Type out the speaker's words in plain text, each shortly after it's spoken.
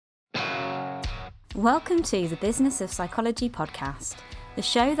Welcome to the Business of Psychology podcast, the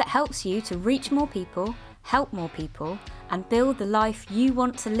show that helps you to reach more people, help more people, and build the life you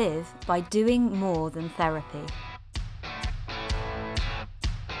want to live by doing more than therapy.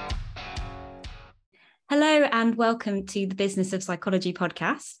 Hello and welcome to the Business of Psychology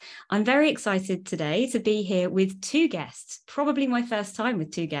podcast. I'm very excited today to be here with two guests, probably my first time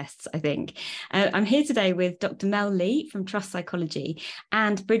with two guests, I think. I'm here today with Dr. Mel Lee from Trust Psychology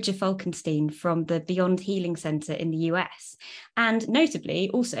and Bridget Falkenstein from the Beyond Healing Centre in the US, and notably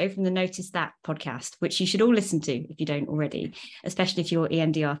also from the Notice That podcast, which you should all listen to if you don't already, especially if you're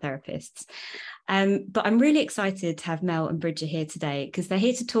EMDR therapists. But I'm really excited to have Mel and Bridget here today because they're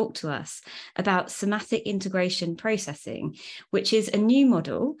here to talk to us about somatic integration processing, which is a new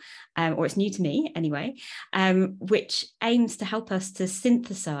model, or it's new to me anyway, which aims to help us to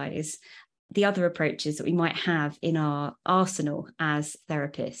synthesize the other approaches that we might have in our arsenal as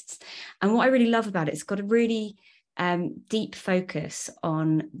therapists. And what I really love about it, it's got a really deep focus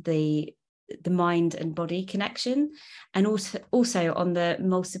on the mind and body connection, and also on the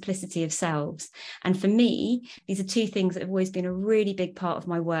multiplicity of selves. And for me, these are two things that have always been a really big part of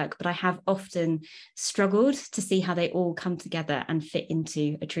my work, but I have often struggled to see how they all come together and fit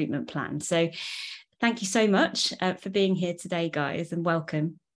into a treatment plan. So thank you so much for being here today, guys, and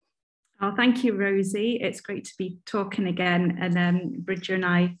welcome. Oh, thank you, Rosie. It's great to be talking again. And Bridget and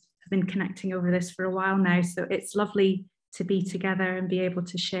I have been connecting over this for a while now. So it's lovely to be together and be able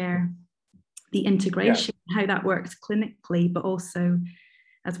to share the integration, how that works clinically, but also,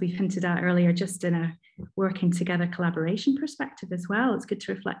 as we hinted at earlier, just in a working together collaboration perspective as well. It's good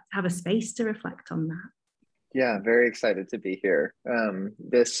to have a space to reflect on that. Yeah, very excited to be here.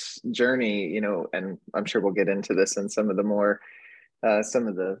 This journey, and I'm sure we'll get into this in some of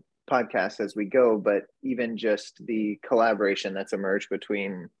the podcasts as we go, but even just the collaboration that's emerged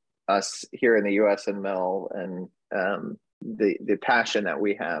between us here in the US and Mel, and the passion that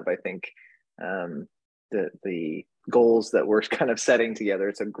we have, I think, the goals that we're kind of setting together,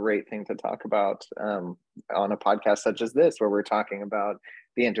 it's a great thing to talk about on a podcast such as this, where we're talking about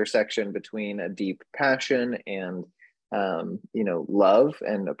the intersection between a deep passion and love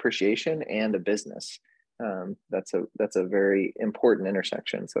and appreciation and a business. That's a very important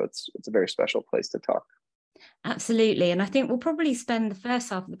intersection. So it's a very special place to talk. Absolutely. And I think we'll probably spend the first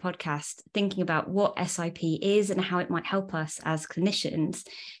half of the podcast thinking about what SIP is and how it might help us as clinicians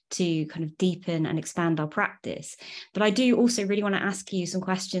to kind of deepen and expand our practice. But I do also really want to ask you some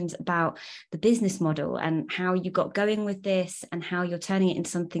questions about the business model and how you got going with this and how you're turning it into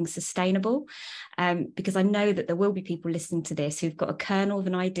something sustainable. Because I know that there will be people listening to this who've got a kernel of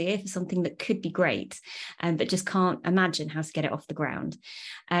an idea for something that could be great, but just can't imagine how to get it off the ground.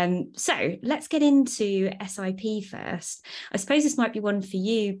 So let's get into SIP first. I suppose this might be one for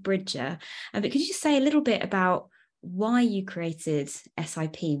you, Bridget, but could you just say a little bit about why you created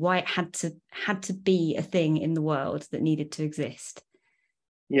SIP, why it had to be a thing in the world that needed to exist?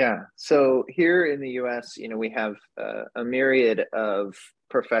 Yeah, so here in the US, we have a myriad of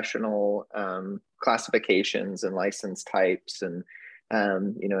professional classifications and license types, and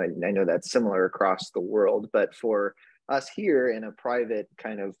I know that's similar across the world, but for us here in a private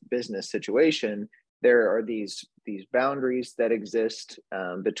kind of business situation, there are these boundaries that exist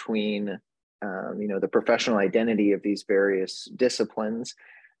between the professional identity of these various disciplines.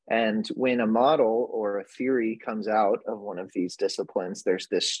 And when a model or a theory comes out of one of these disciplines, there's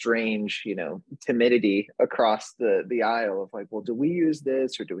this strange, timidity across the aisle of like, well, do we use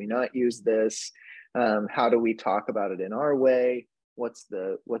this or do we not use this? How do we talk about it in our way? What's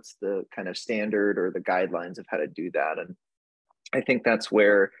the kind of standard or the guidelines of how to do that? And I think that's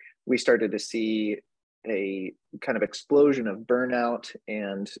where we started to see a kind of explosion of burnout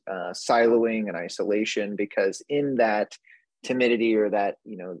and siloing and isolation, because in that timidity or that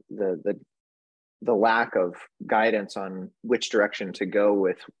the lack of guidance on which direction to go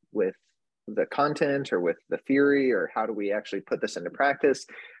with the content or with the theory, or how do we actually put this into practice,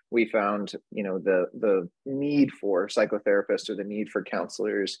 we found the need for psychotherapists or the need for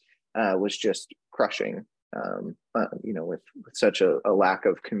counselors was just crushing, with such a lack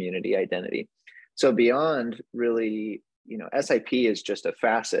of community identity. So Beyond really, SIP is just a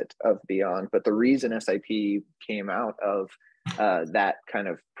facet of Beyond, but the reason SIP came out of that kind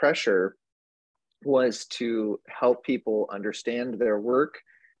of pressure was to help people understand their work,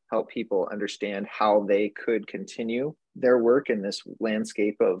 help people understand how they could continue their work in this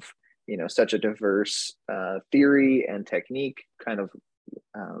landscape of, such a diverse theory and technique kind of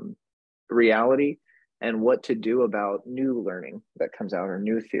reality, and what to do about new learning that comes out, or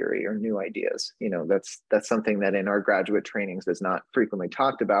new theory or new ideas. That's something that in our graduate trainings is not frequently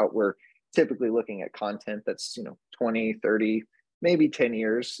talked about. We're typically looking at content that's, 20, 30, maybe 10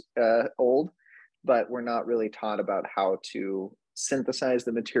 years old, but we're not really taught about how to synthesize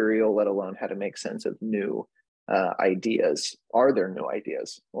the material, let alone how to make sense of new ideas. Are there new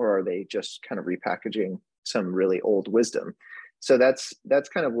ideas, or are they just kind of repackaging some really old wisdom? So that's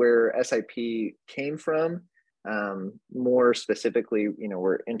kind of where SIP came from. More specifically,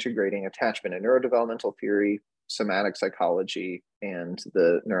 we're integrating attachment and neurodevelopmental theory, somatic psychology, and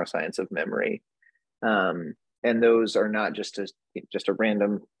the neuroscience of memory. And those are not just a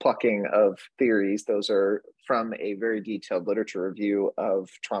random plucking of theories. Those are from a very detailed literature review of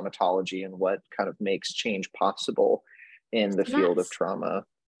traumatology and what kind of makes change possible in the field of trauma.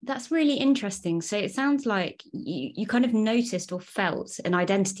 That's really interesting. So it sounds like you kind of noticed or felt an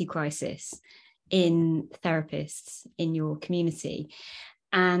identity crisis in therapists in your community,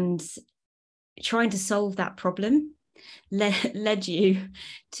 and trying to solve that problem led you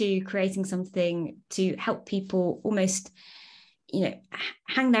to creating something to help people almost,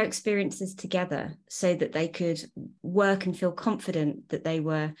 hang their experiences together so that they could work and feel confident that they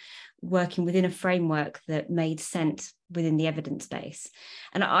were working within a framework that made sense within the evidence base.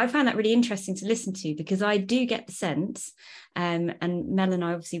 And I found that really interesting to listen to, because I do get the sense, and Mel and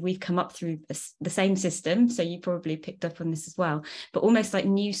I, obviously, we've come up through the same system, so you probably picked up on this as well, but almost like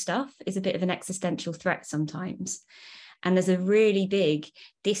new stuff is a bit of an existential threat sometimes. And there's a really big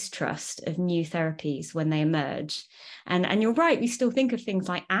distrust of new therapies when they emerge. And you're right, we still think of things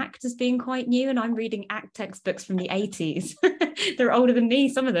like ACT as being quite new. And I'm reading ACT textbooks from the 80s. They're older than me,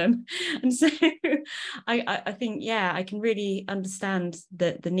 some of them. And so I think, I can really understand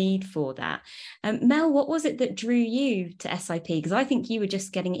the need for that. Mel, what was it that drew you to SIP? Because I think you were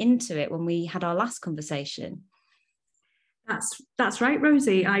just getting into it when we had our last conversation. That's right,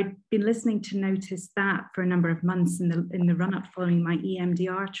 Rosie. I'd been listening to notice that for a number of months in the run-up following my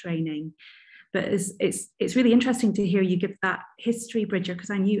EMDR training. But it's really interesting to hear you give that history, Bridger, because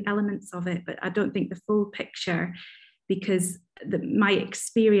I knew elements of it, but I don't think the full picture, because my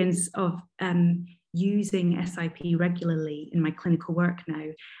experience of using SIP regularly in my clinical work now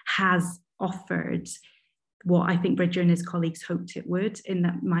has offered what I think Bridger and his colleagues hoped it would, in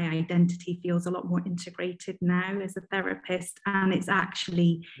that my identity feels a lot more integrated now as a therapist. And it's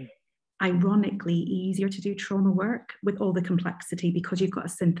actually, ironically, easier to do trauma work with all the complexity, because you've got a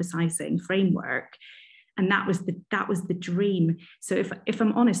synthesizing framework. And that was the dream. So if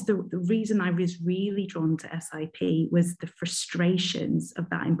I'm honest, the reason I was really drawn to SIP was the frustrations of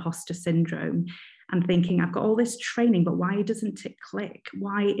that imposter syndrome, and thinking, I've got all this training, but why doesn't it click?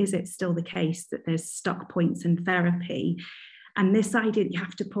 Why is it still the case that there's stuck points in therapy? And this idea that you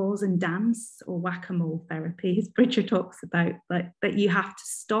have to pause and dance, or whack-a-mole therapy, as Bridger talks about, like that you have to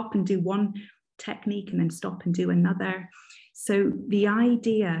stop and do one technique and then stop and do another. So the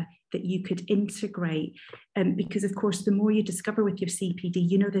idea that you could integrate, because of course, the more you discover with your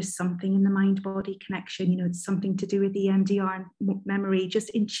CPD, there's something in the mind-body connection, it's something to do with the EMDR memory,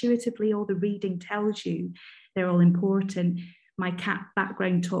 just intuitively all the reading tells you they're all important. My CAT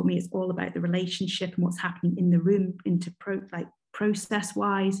background taught me it's all about the relationship and what's happening in the room,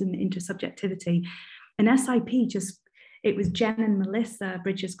 process-wise and intersubjectivity. And SIP it was Jen and Melissa,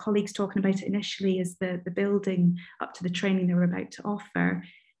 Bridger's colleagues, talking about it initially as the building up to the training they were about to offer,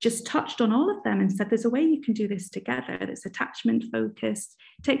 just touched on all of them and said, there's a way you can do this together that's attachment focused,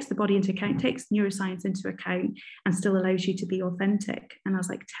 takes the body into account, takes neuroscience into account, and still allows you to be authentic. And I was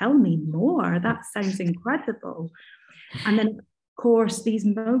like, tell me more. That sounds incredible. And then, of course, these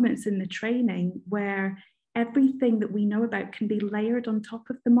moments in the training where everything that we know about can be layered on top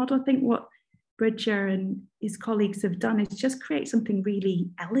of the model. I think what Bridger and his colleagues have done is just create something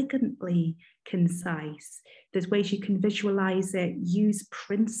really elegantly concise. There's ways you can visualize it, use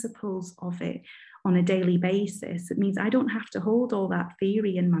principles of it on a daily basis. It means I don't have to hold all that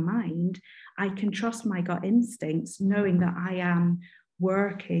theory in my mind. I can trust my gut instincts, knowing that I am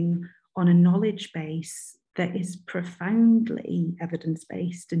working on a knowledge base that is profoundly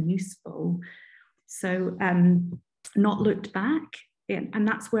evidence-based and useful. So not looked back. And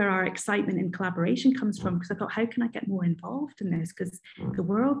that's where our excitement in collaboration comes from, because I thought, how can I get more involved in this? Because the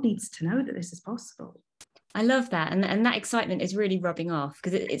world needs to know that this is possible. I love that. And that excitement is really rubbing off,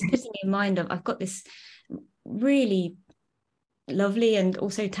 because it's putting me in mind of, I've got this really lovely and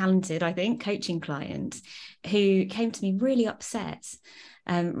also talented, I think, coaching client who came to me really upset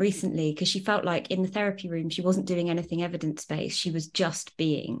recently, because she felt like in the therapy room, she wasn't doing anything evidence-based. She was just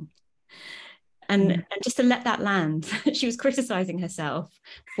being. And just to let that land, she was criticizing herself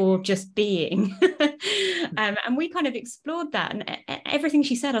for just being. And we kind of explored that. And everything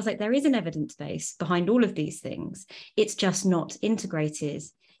she said, I was like, there is an evidence base behind all of these things. It's just not integrated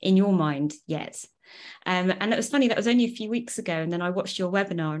in your mind yet. And it was funny, that was only a few weeks ago. And then I watched your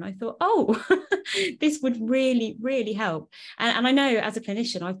webinar and I thought, oh, this would really, really help. And I know as a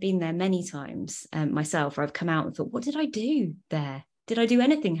clinician, I've been there many times myself, where I've come out and thought, what did I do there? Did I do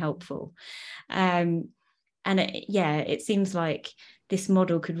anything helpful? And it seems like this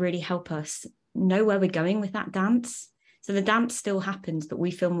model could really help us know where we're going with that dance. So the dance still happens, but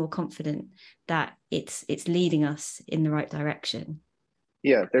we feel more confident that it's leading us in the right direction.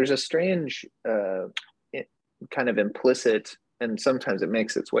 Yeah, there's a strange kind of implicit, and sometimes it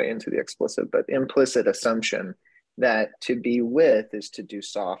makes its way into the explicit, but implicit assumption that to be with is to do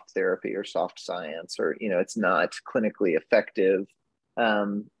soft therapy or soft science, or, it's not clinically effective.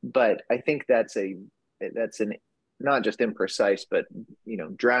 But I think that's an not just imprecise, but,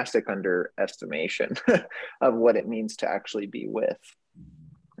 drastic underestimation of what it means to actually be with.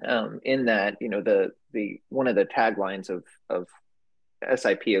 In that, the one of the taglines of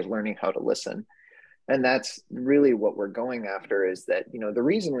SIP is learning how to listen. And that's really what we're going after, is that, the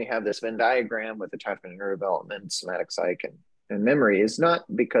reason we have this Venn diagram with attachment and neurodevelopment, somatic psych, and memory is not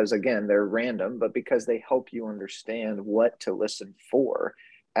because, again, they're random, but because they help you understand what to listen for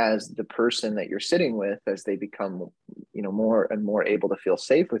as the person that you're sitting with, as they become, more and more able to feel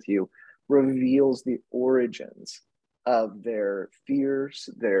safe with you, reveals the origins of their fears,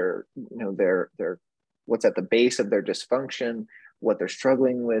 their what's at the base of their dysfunction, what they're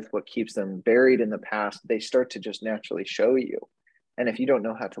struggling with, what keeps them buried in the past. They start to just naturally show you. And if you don't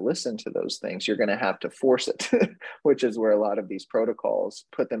know how to listen to those things, you're going to have to force it, which is where a lot of these protocols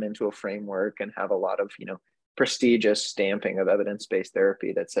put them into a framework and have a lot of, prestigious stamping of evidence-based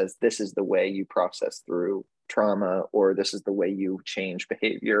therapy that says this is the way you process through trauma, or this is the way you change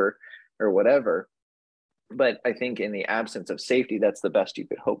behavior, or whatever. But I think in the absence of safety, that's the best you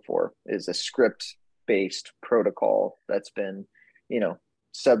could hope for, is a script-based protocol that's been,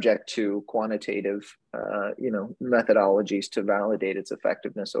 subject to quantitative, methodologies to validate its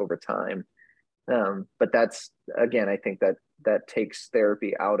effectiveness over time. But that's, again, I think that takes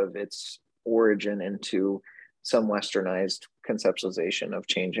therapy out of its origin into some westernized conceptualization of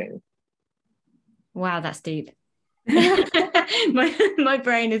changing. Wow, that's deep. my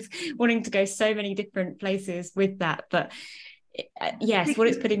brain is wanting to go so many different places with that, but yes, what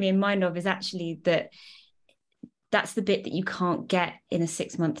it's putting me in mind of is actually that's the bit that you can't get in a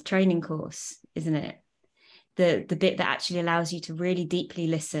 6-month training course, isn't it? The bit that actually allows you to really deeply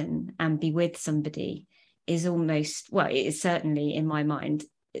listen and be with somebody is almost, well, it is certainly in my mind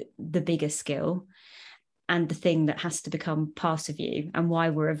the biggest skill, and the thing that has to become part of you, and why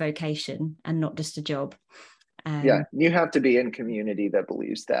we're a vocation and not just a job. You have to be in community that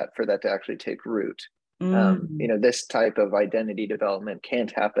believes that, for that to actually take root. This type of identity development can't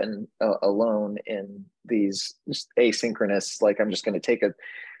happen alone in these asynchronous, like, I'm just going to take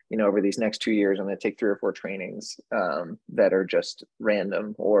over these next 2 years, I'm going to take 3 or 4 trainings that are just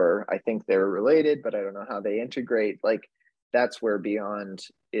random, or I think they're related, but I don't know how they integrate. Like, that's where Beyond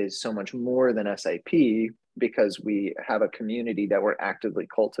is so much more than SIP, because we have a community that we're actively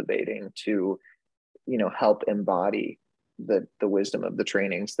cultivating to, help embody the wisdom of the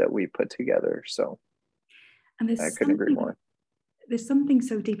trainings that we put together. So I couldn't agree more. There's something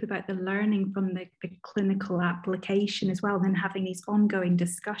so deep about the learning from the clinical application as well, and having these ongoing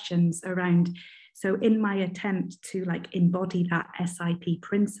discussions around, so in my attempt to embody that SIP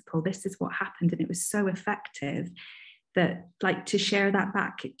principle, this is what happened, and it was so effective that to share that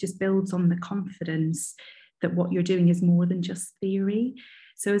back, it just builds on the confidence that what you're doing is more than just theory.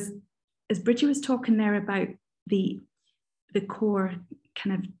 So as Bridget was talking there about the core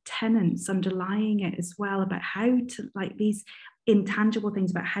kind of tenets underlying it as well, about how to, these intangible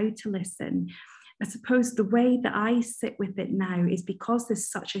things about how to listen, I suppose the way that I sit with it now is because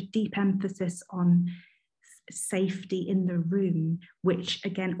there's such a deep emphasis on safety in the room, which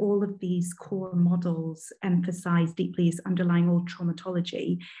again, all of these core models emphasize deeply is underlying all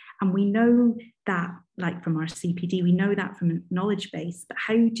traumatology. And we know that, from our CPD, we know that from a knowledge base, but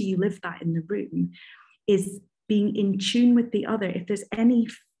how do you live that in the room is being in tune with the other. If there's any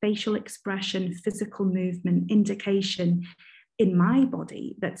facial expression, physical movement, indication in my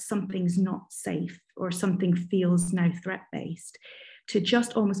body that something's not safe or something feels now threat-based, to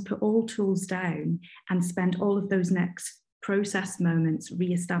just almost put all tools down and spend all of those next process moments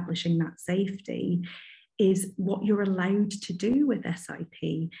re-establishing that safety is what you're allowed to do with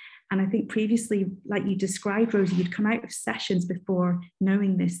SIP. And I think previously, like you described, Rosie, you'd come out of sessions before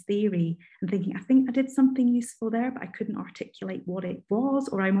knowing this theory and thinking, I think I did something useful there, but I couldn't articulate what it was,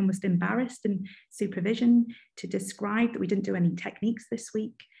 or I'm almost embarrassed in supervision to describe that we didn't do any techniques this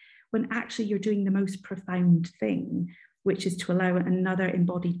week, when actually you're doing the most profound thing, which is to allow another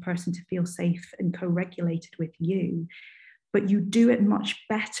embodied person to feel safe and co-regulated with you. But you do it much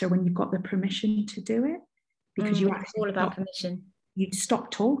better when you've got the permission to do it, because you actually all about permission. You'd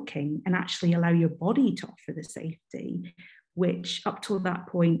stop talking and actually allow your body to offer the safety, which up till that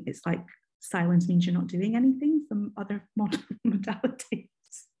point, it's like silence means you're not doing anything from other modalities.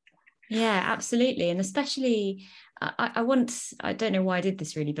 Yeah, absolutely. And especially, I don't know why I did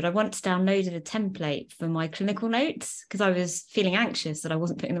this really, but I once downloaded a template for my clinical notes because I was feeling anxious that I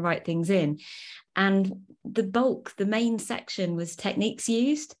wasn't putting the right things in. And the main section was techniques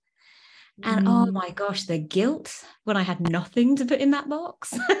used. And oh my gosh, the guilt when I had nothing to put in that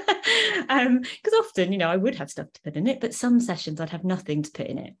box. Because often, I would have stuff to put in it, but some sessions I'd have nothing to put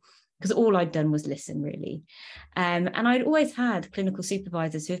in it because all I'd done was listen, really. And I'd always had clinical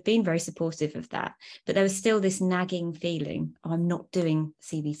supervisors who have been very supportive of that, but there was still this nagging feeling, oh, I'm not doing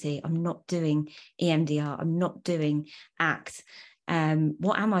CBT, I'm not doing EMDR, I'm not doing ACT.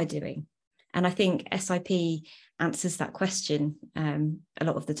 What am I doing? And I think SIP answers that question a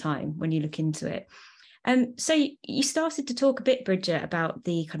lot of the time when you look into it. So you started to talk a bit, Bridget, about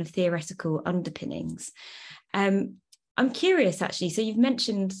the kind of theoretical underpinnings. I'm curious, actually. So you've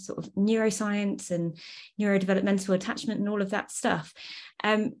mentioned sort of neuroscience and neurodevelopmental attachment and all of that stuff.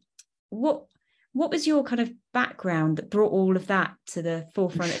 What was your kind of background that brought all of that to the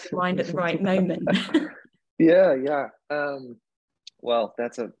forefront of your mind at the right moment? Yeah. Well,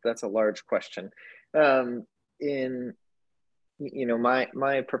 that's a large question. In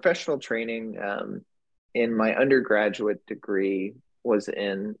my professional training in my undergraduate degree was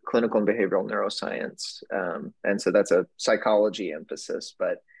in clinical and behavioral neuroscience, and so that's a psychology emphasis.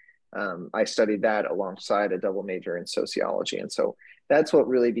 But I studied that alongside a double major in sociology, and so that's what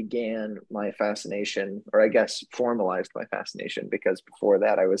really began my fascination, or I guess formalized my fascination, because before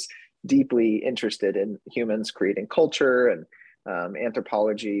that I was deeply interested in humans creating culture, and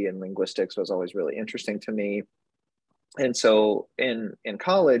anthropology and linguistics was always really interesting to me. And so in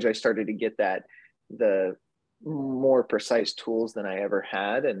college, I started to get the more precise tools than I ever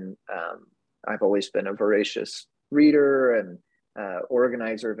had. And I've always been a voracious reader and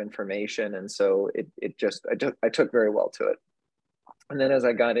organizer of information. And so I took very well to it. And then as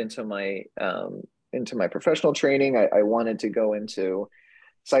I got into my professional training, I wanted to go into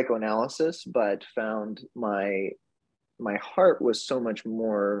psychoanalysis, but found my heart was so much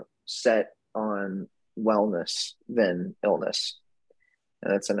more set on wellness than illness.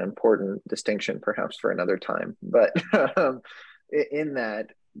 And that's an important distinction perhaps for another time. But in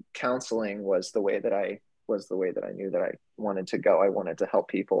that, counseling was the way that I knew that I wanted to go. I wanted to help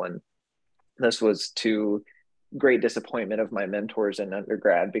people. And this was to great disappointment of my mentors in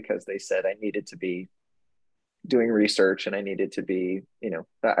undergrad, because they said I needed to be doing research and I needed to be,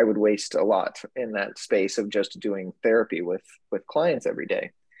 that I would waste a lot in that space of just doing therapy with clients every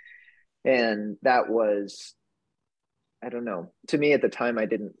day. And that was, I don't know, to me at the time, I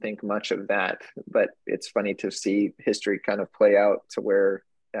didn't think much of that, but it's funny to see history kind of play out to where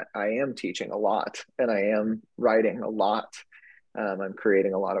I am teaching a lot and I am writing a lot. I'm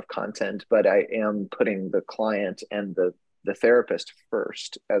creating a lot of content, but I am putting the client and the therapist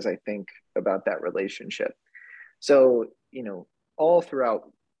first as I think about that relationship. So, all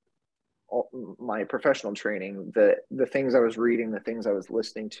throughout my professional training, the things I was reading, the things I was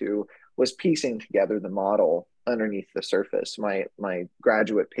listening to was piecing together the model underneath the surface. My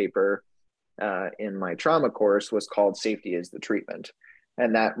graduate paper in my trauma course was called Safety is the Treatment.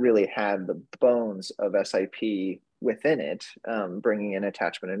 And that really had the bones of SIP within it, bringing in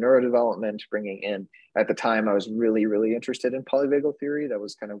attachment and neurodevelopment, bringing in, at the time, I was really, really interested in polyvagal theory. That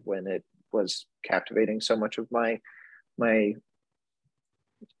was kind of when it was captivating so much of my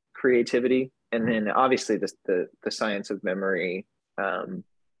creativity. And then obviously the science of memory, I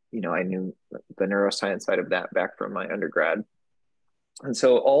knew the neuroscience side of that back from my undergrad. And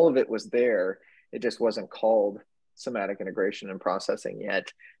so all of it was there. It just wasn't called somatic integration and processing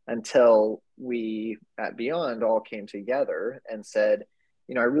yet, until we at Beyond all came together and said,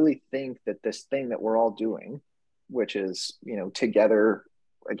 I really think that this thing that we're all doing, which is, together,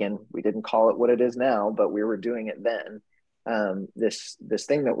 again, we didn't call it what it is now, but we were doing it then. This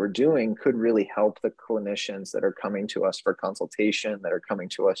thing that we're doing could really help the clinicians that are coming to us for consultation, that are coming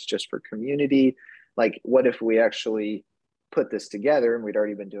to us just for community. Like, what if we actually put this together? And we'd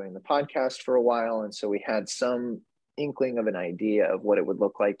already been doing the podcast for a while. And so we had some inkling of an idea of what it would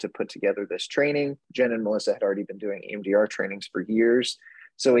look like to put together this training. Jen and Melissa had already been doing EMDR trainings for years.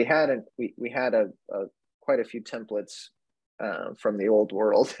 So we had quite a few templates from the old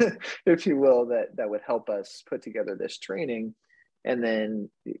world, if you will, that would help us put together this training. And then,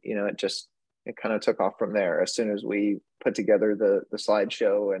 it just it kind of took off from there. As soon as we put together the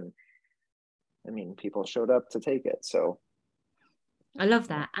slideshow, and I mean, people showed up to take it. So I love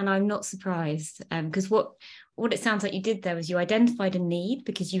that. And I'm not surprised, because what it sounds like you did there was you identified a need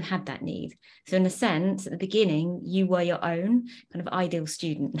because you had that need. So in a sense, at the beginning, you were your own kind of ideal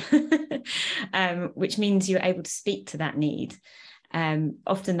student, which means you're able to speak to that need.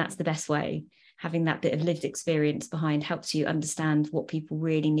 Often that's the best way. Having that bit of lived experience behind helps you understand what people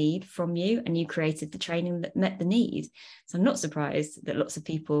really need from you, and you created the training that met the need. So I'm not surprised that lots of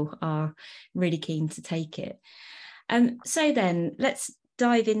people are really keen to take it. So then let's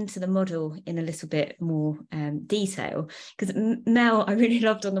dive into the model in a little bit more detail, because Mel, I really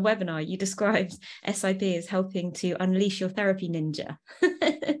loved on the webinar, you described SIP as helping to unleash your therapy ninja.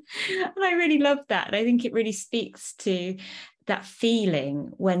 And I really loved that. And I think it really speaks to that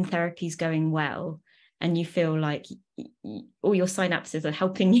feeling when therapy's going well and you feel like all your synapses are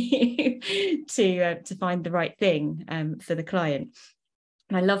helping you to find the right thing for the client.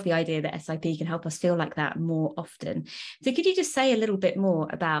 And I love the idea that SIP can help us feel like that more often. So could you just say a little bit more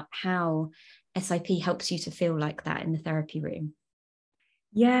about how SIP helps you to feel like that in the therapy room?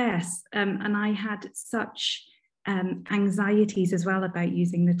 Yes, and I had such anxieties as well about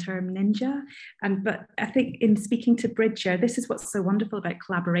using the term ninja. But I think in speaking to Bridger, this is what's so wonderful about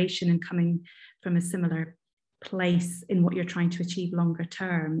collaboration and coming from a similar place in what you're trying to achieve longer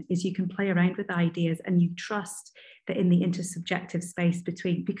term, is you can play around with ideas and you trust that in the intersubjective space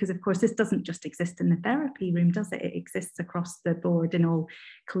between, because of course this doesn't just exist in the therapy room, does it? It exists across the board in all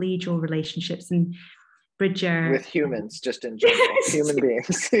collegial relationships. And Bridger, with humans, just in general, human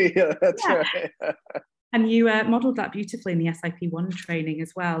beings. Yeah, that's right. And you modeled that beautifully in the SIP1 training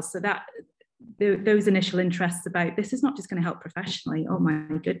as well. So that those initial interests about this is not just going to help professionally. Oh my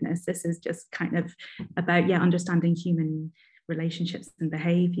goodness, this is just kind of about understanding human relationships and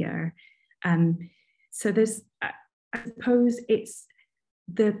behavior. So there's, I suppose, it's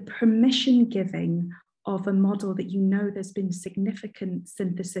the permission giving of a model that there's been significant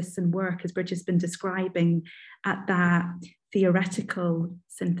synthesis and work, as Bridget's been describing, at that theoretical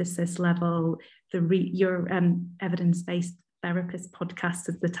synthesis level. Your evidence-based therapist podcast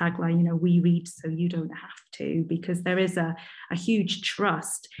is the tagline, we read so you don't have to, because there is a huge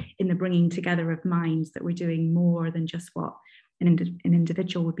trust in the bringing together of minds that we're doing more than just what an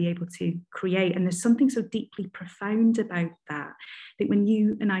individual would be able to create. And there's something so deeply profound about that. I think when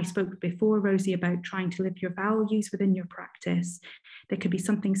you and I spoke before, Rosie, about trying to live your values within your practice, there could be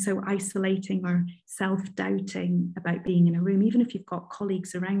something so isolating or self-doubting about being in a room, even if you've got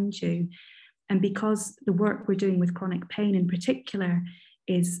colleagues around you. And because the work we're doing with chronic pain in particular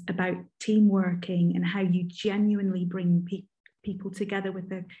is about team working and how you genuinely bring people together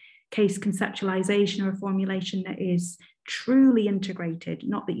with a case conceptualization or a formulation that is truly integrated,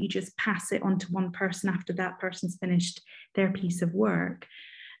 not that you just pass it on to one person after that person's finished their piece of work.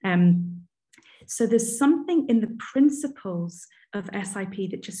 So there's something in the principles of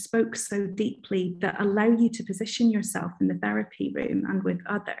SIP that just spoke so deeply, that allow you to position yourself in the therapy room and with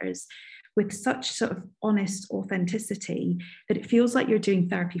others with such sort of honest authenticity that it feels like you're doing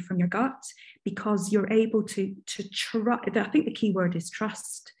therapy from your gut, because you're able to trust. I think the key word is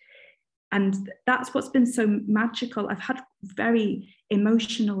trust. And that's what's been so magical. I've had very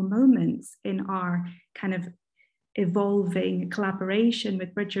emotional moments in our kind of evolving collaboration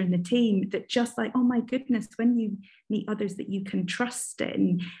with Bridger and the team, that just like, oh my goodness, when you meet others that you can trust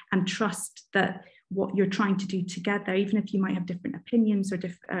in and trust that what you're trying to do together, even if you might have different opinions or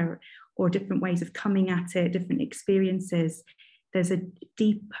different ways of coming at it, different experiences, there's a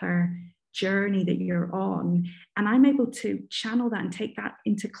deeper journey that you're on. And I'm able to channel that and take that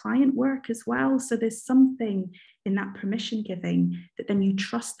into client work as well. So there's something in that permission giving that then you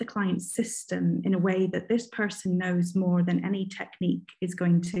trust the client's system in a way that this person knows more than any technique is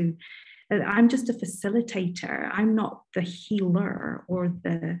going to. I'm just a facilitator. I'm not the healer or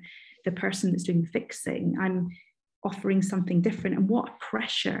the person that's doing the fixing. I'm offering something different. And what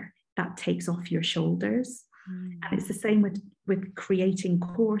pressure that takes off your shoulders. And it's the same with creating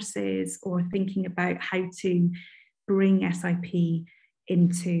courses or thinking about how to bring SIP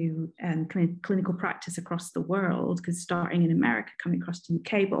into clinical practice across the world, because starting in America, coming across to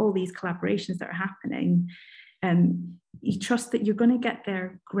UK, but all these collaborations that are happening, you trust that you're going to get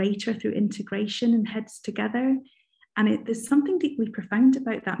there greater through integration and heads together. And there's something deeply profound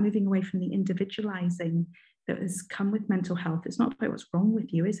about that, moving away from the individualizing that has come with mental health. It's not about what's wrong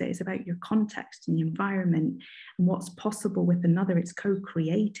with you, is it? It's about your context and your environment and what's possible with another. It's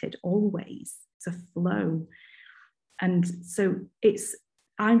co-created always. It's a flow. And so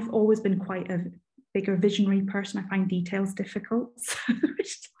I've always been quite a bigger visionary person. I find details difficult.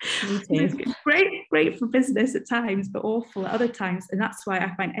 Me too. Great for business at times, but awful at other times. And that's why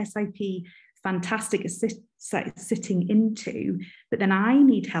I find SIP fantastic at sitting into, but then I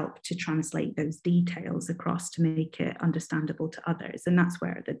need help to translate those details across to make it understandable to others. And that's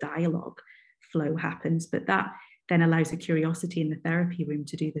where the dialogue flow happens. But that then allows a curiosity in the therapy room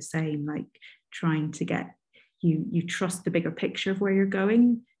to do the same, like trying to get you trust the bigger picture of where you're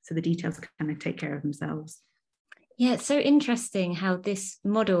going, so the details kind of take care of themselves. Yeah, it's so interesting how this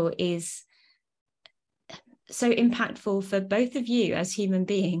model is so impactful for both of you as human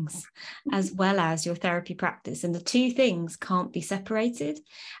beings, as well as your therapy practice. And the two things can't be separated.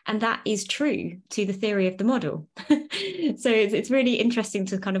 And that is true to the theory of the model. So it's really interesting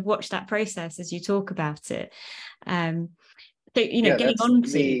to kind of watch that process as you talk about it. So, getting on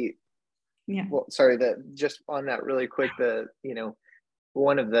to... Well, sorry, just on that really quick,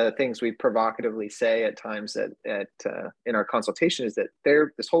 one of the things we provocatively say at times in our consultation is that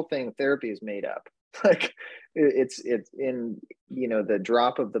this whole thing, therapy, is made up. Like it's in the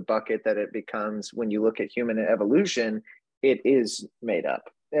drop of the bucket that it becomes when you look at human evolution, it is made up.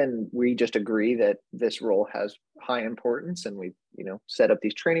 And we just agree that this role has high importance, and we set up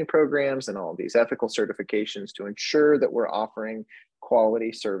these training programs and all these ethical certifications to ensure that we're offering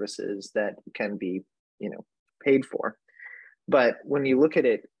quality services that can be paid for. But when you look at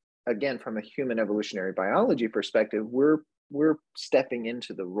it again from a human evolutionary biology perspective, we're stepping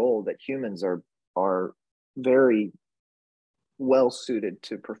into the role that humans are very well suited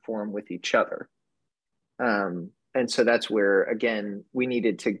to perform with each other. And so that's where, again, we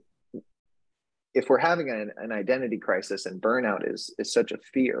needed to, if we're having an identity crisis and burnout is such a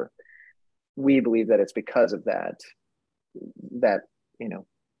fear, we believe that it's because of that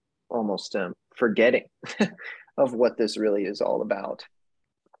almost forgetting of what this really is all about.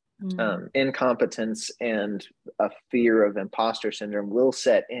 Incompetence and a fear of imposter syndrome will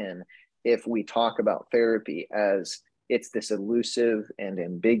set in if we talk about therapy as it's this elusive and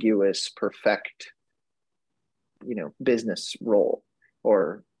ambiguous, perfect, business role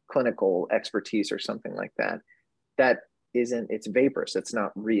or clinical expertise or something like that. That it's vaporous, it's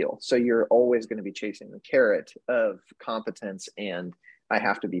not real. So you're always going to be chasing the carrot of competence and I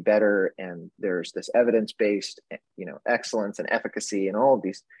have to be better. And there's this evidence-based, excellence and efficacy and all of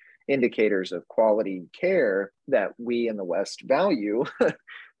these indicators of quality care that we in the West value.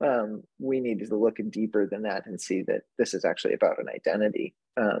 We need to look deeper than that and see that this is actually about an identity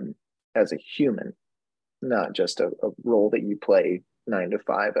as a human, not just a role that you play 9 to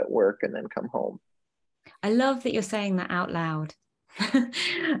 5 at work and then come home. I love that you're saying that out loud.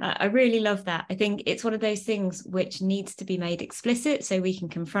 I really love that. I think it's one of those things which needs to be made explicit so we can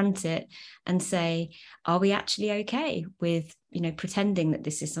confront it and say, are we actually okay with, pretending that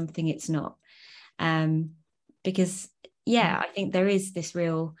this is something it's not? Because, I think there is this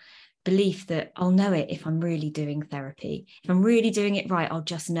real belief that I'll know it if I'm really doing therapy. If I'm really doing it right, I'll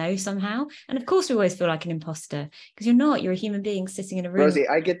just know somehow. And of course, we always feel like an imposter because you're a human being sitting in a room. Rosie,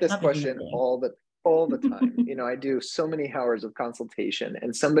 I get this question all the time. I do so many hours of consultation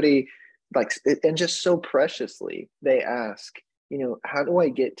and somebody and just so preciously, they ask, how do I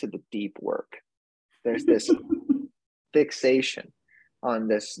get to the deep work? There's this fixation on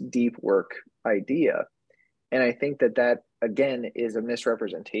this deep work idea. And I think that again is a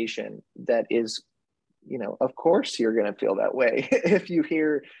misrepresentation that is, of course you're going to feel that way if you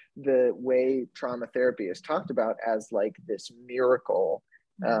hear the way trauma therapy is talked about as like this miracle,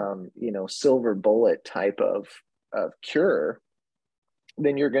 silver bullet type of cure,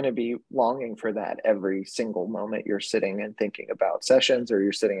 then you're going to be longing for that every single moment you're sitting and thinking about sessions or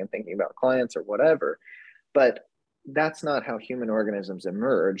you're sitting and thinking about clients or whatever. But that's not how human organisms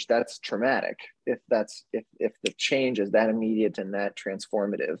emerge. That's traumatic. If the change is that immediate and that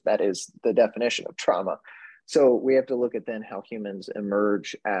transformative, that is the definition of trauma. So we have to look at then how humans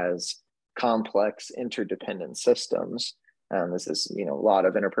emerge as complex interdependent systems. This is, a lot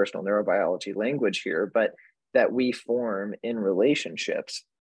of interpersonal neurobiology language here, but that we form in relationships.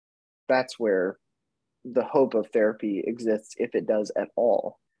 That's where the hope of therapy exists, if it does at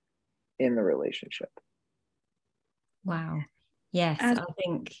all, in the relationship. Wow. Yes, I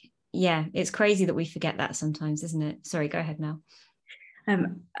think, it's crazy that we forget that sometimes, isn't it? Sorry, go ahead, Mel.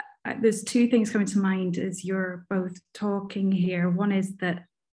 There's two things coming to mind as you're both talking here. One is that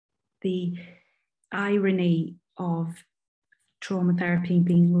the irony of trauma therapy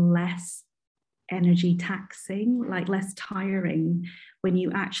being less energy taxing, like less tiring, when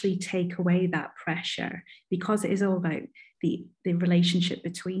you actually take away that pressure, because it is all about the relationship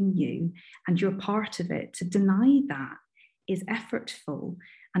between you and you're part of it. To deny that is effortful.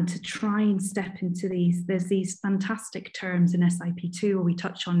 and to try and step into there's these fantastic terms in SIP2, or we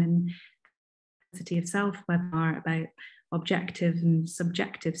touch on in City of Self webinar about objective and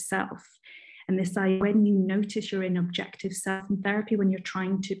subjective self. And this idea, when you notice you're in objective self in therapy, when you're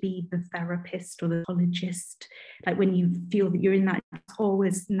trying to be the therapist or the psychologist, like when you feel that you're in that, it's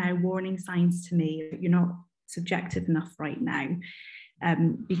always now warning signs to me, you're not subjective enough right now.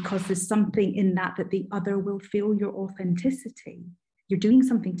 Because there's something in that the other will feel your authenticity. You're doing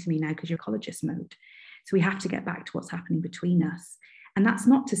something to me now because you're psychologist mode. So we have to get back to what's happening between us. And that's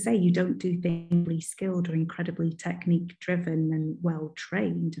not to say you don't do things skilled or incredibly technique driven and well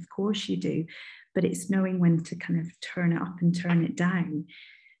trained. Of course you do, but it's knowing when to kind of turn it up and turn it down.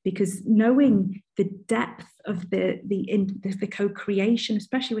 Because knowing the depth of the co-creation,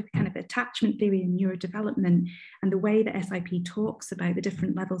 especially with kind of attachment theory and neurodevelopment, and the way that SIP talks about the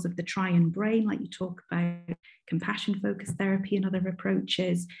different levels of the triune brain, like you talk about compassion focused therapy and other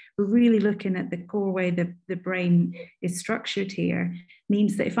approaches, we're really looking at the core way the brain is structured here,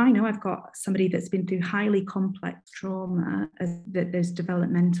 means that if I know I've got somebody that's been through highly complex trauma, that there's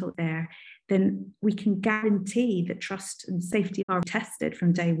developmental there, then we can guarantee that trust and safety are tested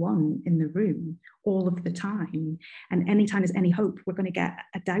from day one in the room all of the time. And anytime there's any hope, we're going to get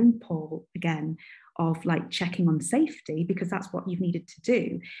a downpour again of like checking on safety, because that's what you've needed to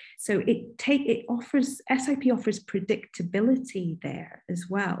do. So SIP offers predictability there as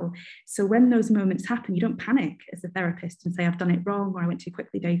well. So when those moments happen, you don't panic as a therapist and say, I've done it wrong, or I went too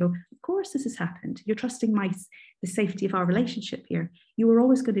quickly. There you go. Of course this has happened. You're trusting the safety of our relationship here. You were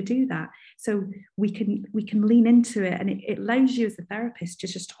always going to do that. So we can lean into it, and it allows you as a therapist to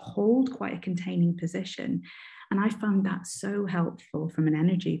just hold quite a containing position. And I found that so helpful from an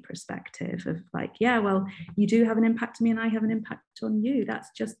energy perspective of like, yeah, well, you do have an impact on me and I have an impact on you. That's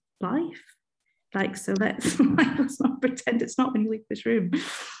just life. Like, so let's not pretend it's not when you leave this room.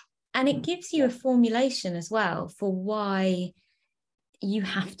 And it gives you a formulation as well for why you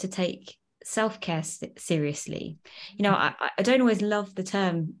have to take self-care seriously. You know, I don't always love the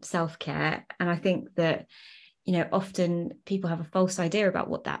term self-care. And I think that, you know, often people have a false idea about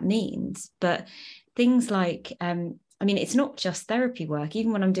what that means. But things like, I mean, it's not just therapy work.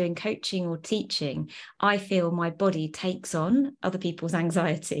 Even when I'm doing coaching or teaching, I feel my body takes on other people's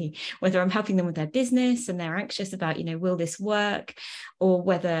anxiety, whether I'm helping them with their business and they're anxious about, you know, will this work? Or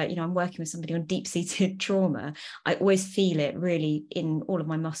whether, you know, I'm working with somebody on deep-seated trauma, I always feel it really in all of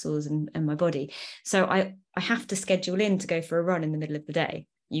my muscles and my body. So I have to schedule in to go for a run in the middle of the day.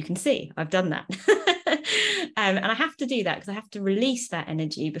 You can see I've done that. And I have to do that because I have to release that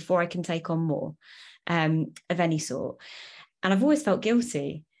energy before I can take on more of any sort. And I've always felt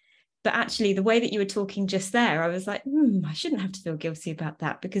guilty. But actually, the way that you were talking just there, I was like, I shouldn't have to feel guilty about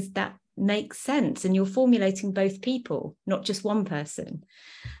that, because that makes sense. And you're formulating both people, not just one person.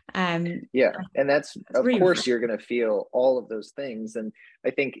 Yeah. And that's of really course, you're going to feel all of those things. And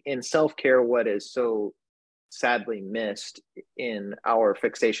I think in self-care, what is so sadly missed in our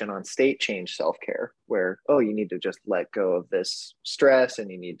fixation on state change self-care, where, oh, you need to just let go of this stress and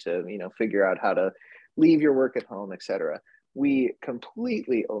you need to, you know, figure out how to leave your work at home, etc. We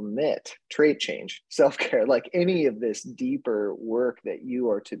completely omit trait change self-care, like any of this deeper work that you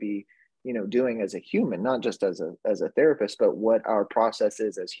are to be, you know, doing as a human, not just as a therapist, but what our process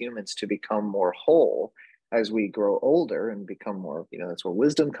is as humans to become more whole as we grow older and become more, you know, that's where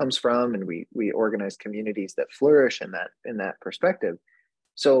wisdom comes from. And we organize communities that flourish in that perspective.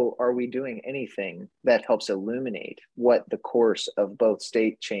 So are we doing anything that helps illuminate what the course of both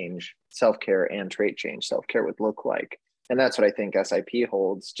state change self-care and trait change self-care would look like? And that's what I think SIP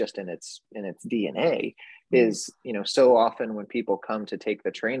holds just in its DNA is, you know, so often when people come to take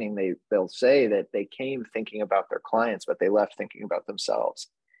the training, they'll say that they came thinking about their clients, but they left thinking about themselves.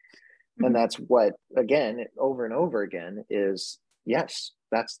 And that's what, again, over and over again is, yes,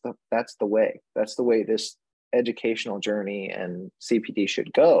 that's the way this educational journey and CPD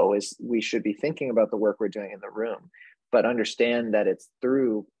should go, is we should be thinking about the work we're doing in the room, but understand that it's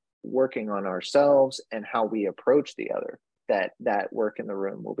through working on ourselves and how we approach the other, that work in the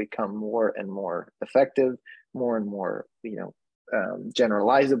room will become more and more effective, more and more, you know,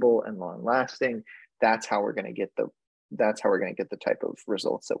 generalizable and long lasting. That's how we're going to get the type of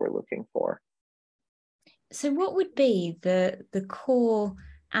results that we're looking for. So what would be the core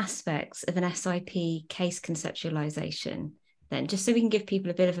aspects of an SIP case conceptualization then, just so we can give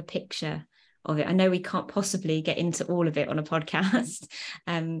people a bit of a picture of it? I know we can't possibly get into all of it on a podcast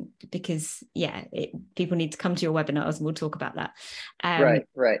because people need to come to your webinars and we'll talk about that.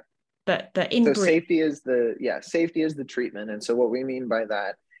 Right. But in so safety is the treatment. And so what we mean by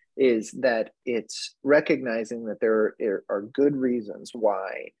that is that it's recognizing that there are good reasons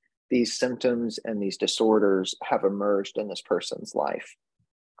why these symptoms and these disorders have emerged in this person's life.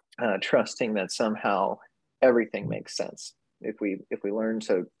 Trusting that somehow everything makes sense. If we learn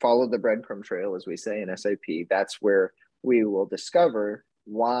to follow the breadcrumb trail, as we say in SAP, that's where we will discover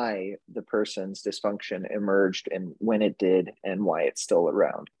why the person's dysfunction emerged and when it did and why it's still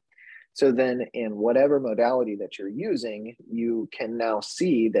around. So then in whatever modality that you're using, you can now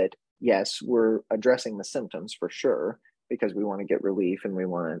see that, yes, we're addressing the symptoms for sure, because we want to get relief and we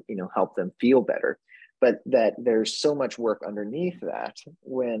want to, help them feel better. But that there's so much work underneath that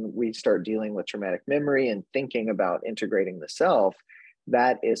when we start dealing with traumatic memory and thinking about integrating the self,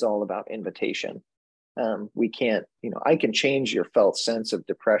 that is all about invitation. We can't, I can change your felt sense of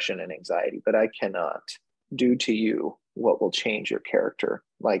depression and anxiety, but I cannot do to you what will change your character,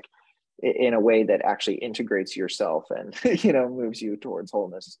 like in a way that actually integrates yourself and, moves you towards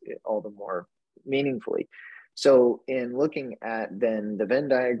wholeness all the more meaningfully. So in looking at then the Venn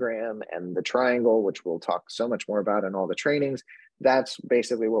diagram and the triangle, which we'll talk so much more about in all the trainings, that's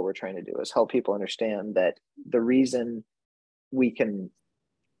basically what we're trying to do, is help people understand that the reason we can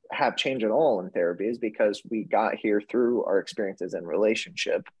have change at all in therapy is because we got here through our experiences in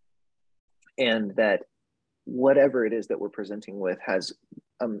relationship, and that whatever it is that we're presenting with has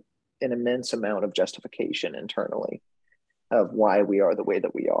an immense amount of justification internally of why we are the way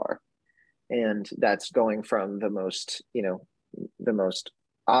that we are. And that's going from the most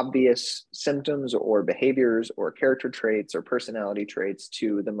obvious symptoms or behaviors or character traits or personality traits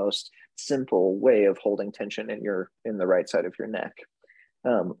to the most simple way of holding tension in the right side of your neck.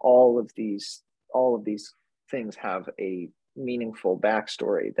 All of these things have a meaningful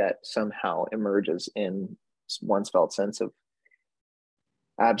backstory that somehow emerges in one's felt sense of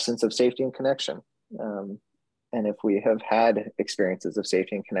absence of safety and connection. And if we have had experiences of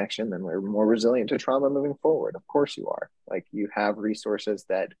safety and connection, then we're more resilient to trauma moving forward. Of course you are. Like, you have resources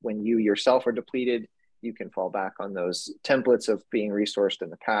that when you yourself are depleted, you can fall back on those templates of being resourced in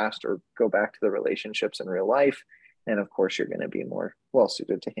the past or go back to the relationships in real life. And of course, you're going to be more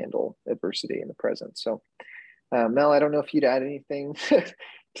well-suited to handle adversity in the present. So, Mel, I don't know if you'd add anything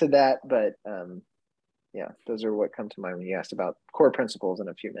to that, but yeah, those are what come to mind when you asked about core principles in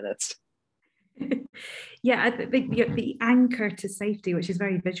a few minutes. Yeah, I think the anchor to safety, which is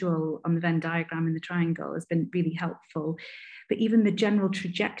very visual on the Venn diagram in the triangle, has been really helpful. But even the general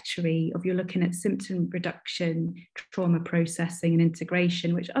trajectory of, you're looking at symptom reduction, trauma processing and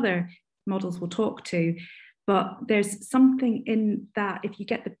integration, which other models will talk to. But there's something in that, if you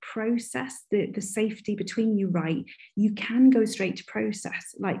get the process, the safety between you right, you can go straight to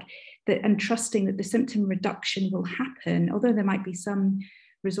process, and trusting that the symptom reduction will happen, although there might be some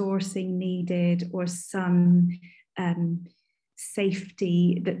resourcing needed or some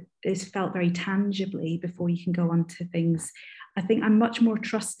safety that is felt very tangibly before you can go on to things. I think I'm much more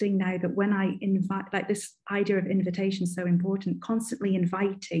trusting now that when I invite, like, this idea of invitation is so important, constantly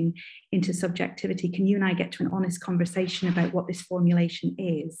inviting into subjectivity. Can you and I get to an honest conversation about what this formulation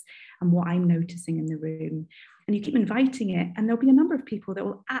is and what I'm noticing in the room? And you keep inviting it, and there'll be a number of people that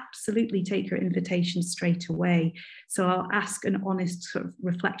will absolutely take your invitation straight away. So I'll ask an honest sort of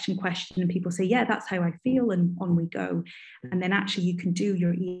reflection question, and people say, yeah, that's how I feel, and on we go. And then actually you can do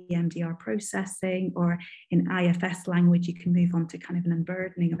your EMDR processing, or in IFS language, you can move on to kind of an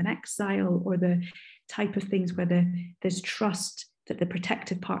unburdening of an exile, or the type of things where there's trust that the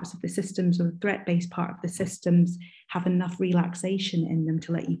protective parts of the systems or the threat-based part of the systems have enough relaxation in them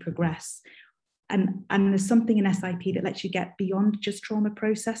to let you progress. And there's something in SIP that lets you get beyond just trauma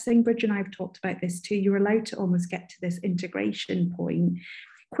processing. Bridget and I have talked about this too. You're allowed to almost get to this integration point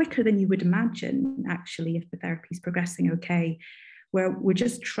quicker than you would imagine, actually, if the therapy is progressing okay, where we're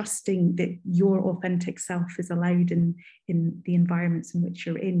just trusting that your authentic self is allowed in the environments in which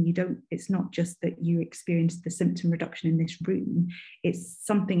you're in. It's not just that you experience the symptom reduction in this room, it's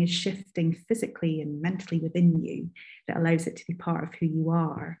something is shifting physically and mentally within you that allows it to be part of who you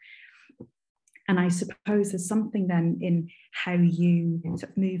are. And I suppose there's something then in how you sort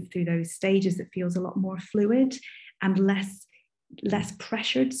of move through those stages that feels a lot more fluid and less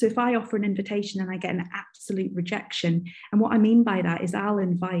pressured. So if I offer an invitation and I get an absolute rejection, and what I mean by that is I'll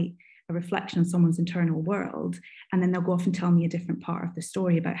invite a reflection on someone's internal world, and then they'll go off and tell me a different part of the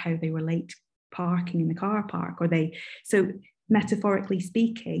story about how they were late parking in the car park, so metaphorically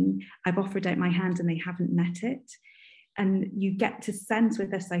speaking, I've offered out my hand and they haven't met it. And you get to sense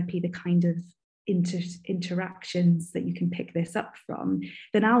with SIP the kind of interactions that you can pick this up from.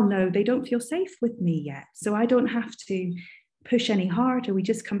 Then I'll know they don't feel safe with me yet, so I don't have to push any harder. We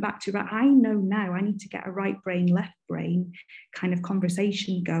just come back to, right, I know now I need to get a right brain, left brain kind of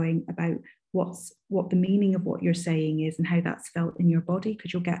conversation going about what the meaning of what you're saying is and how that's felt in your body,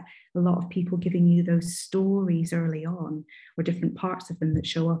 because you'll get a lot of people giving you those stories early on, or different parts of them that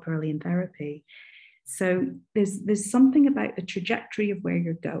show up early in therapy. So there's something about the trajectory of where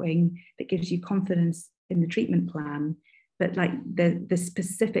you're going that gives you confidence in the treatment plan, but like the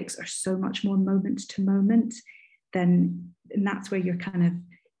specifics are so much more moment to moment, and that's where your kind of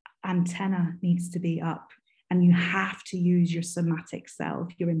antenna needs to be up. And you have to use your somatic self,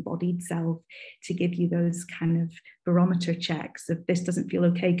 your embodied self, to give you those kind of barometer checks of, this doesn't feel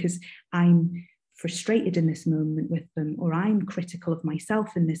okay because I'm frustrated in this moment with them, or I'm critical of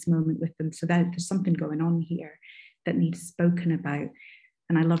myself in this moment with them. So there's something going on here that needs spoken about.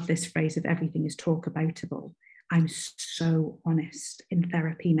 And I love this phrase of everything is talk aboutable. I'm so honest in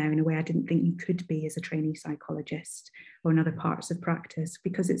therapy now in a way I didn't think you could be as a trainee psychologist or in other parts of practice,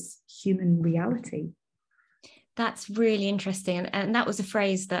 because it's human reality. That's really interesting. And that was a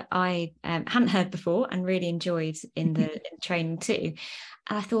phrase that I hadn't heard before and really enjoyed in the training too.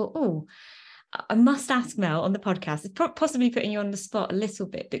 And I thought, oh, I must ask Mel on the podcast, it's possibly putting you on the spot a little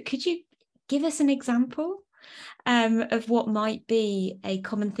bit, but could you give us an example of what might be a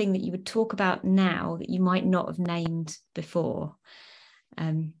common thing that you would talk about now that you might not have named before?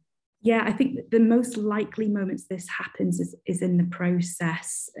 Yeah, I think the most likely moments this happens is in the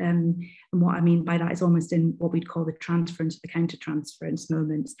process. And what I mean by that is almost in what we'd call the transference, the countertransference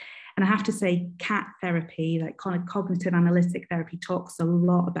moments. And I have to say, CAT therapy, like kind of cognitive analytic therapy, talks a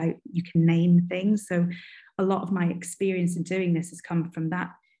lot about you can name things. So a lot of my experience in doing this has come from that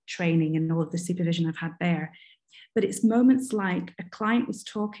training and all of the supervision I've had there. But it's moments like a client was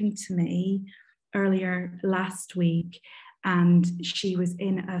talking to me earlier last week, and she was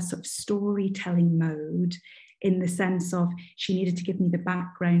in a sort of storytelling mode, in the sense of she needed to give me the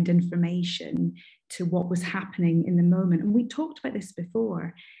background information to what was happening in the moment. And we talked about this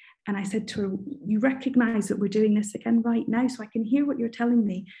before. And I said to her, you recognize that we're doing this again right now, so I can hear what you're telling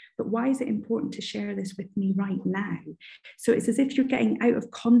me, but why is it important to share this with me right now? So it's as if you're getting out of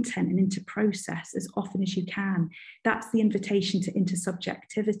content and into process as often as you can. That's the invitation to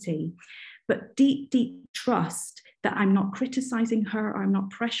intersubjectivity. But deep, deep trust that I'm not criticizing her, or I'm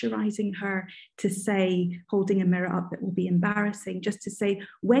not pressurizing her to say, holding a mirror up that will be embarrassing, just to say,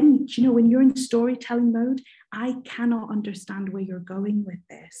 when you're in storytelling mode, I cannot understand where you're going with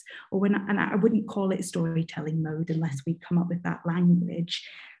this. Or and I wouldn't call it storytelling mode unless we come up with that language.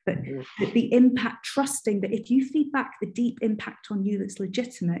 But the impact, trusting that if you feed back the deep impact on you that's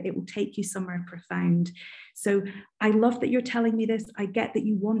legitimate, it will take you somewhere profound. So I love that you're telling me this. I get that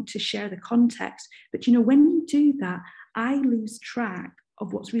you want to share the context, but when you do that, I lose track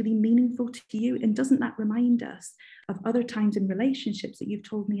of what's really meaningful to you. And doesn't that remind us of other times in relationships that you've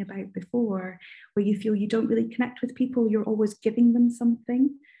told me about before, where you feel you don't really connect with people, you're always giving them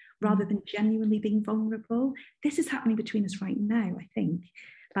something rather than genuinely being vulnerable? This is happening between us right now, I think.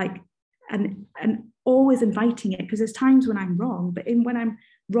 And always inviting it, because there's times when I'm wrong, but when I'm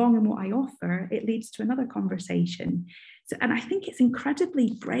wrong in what I offer, it leads to another conversation. So, and I think it's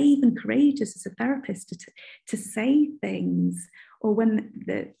incredibly brave and courageous as a therapist to say things, or when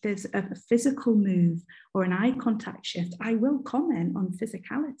there's a physical move or an eye contact shift, I will comment on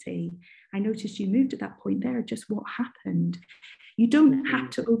physicality. I noticed you moved at that point there, just what happened. You don't have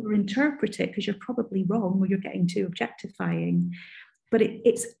to overinterpret it, because you're probably wrong, or you're getting too objectifying. But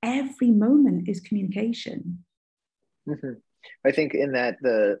it's every moment is communication. Mm-hmm. I think in that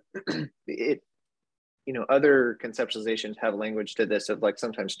other conceptualizations have language to this of like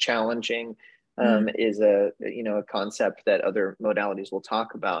sometimes challenging is a concept that other modalities will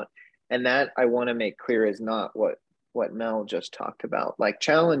talk about. And that I want to make clear is not what Mel just talked about. Like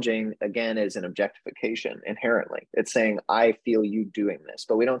challenging, again, is an objectification inherently. It's saying, I feel you doing this,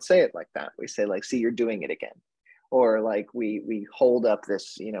 but we don't say it like that. We say like, see, you're doing it again. Or like we hold up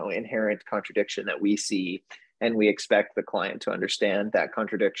this, inherent contradiction that we see, and we expect the client to understand that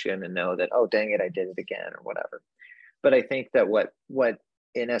contradiction and know that, oh, dang it, I did it again, or whatever. But I think that what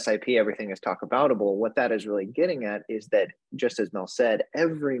in SIP, everything is talk aboutable, what that is really getting at is that, just as Mel said,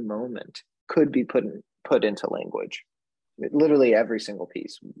 every moment could be put into language. Literally every single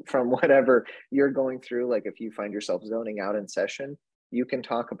piece, from whatever you're going through. Like if you find yourself zoning out in session, you can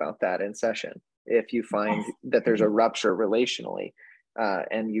talk about that in session. If you find that there's a rupture relationally,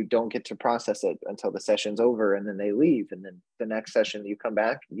 and you don't get to process it until the session's over and then they leave, and then the next session you come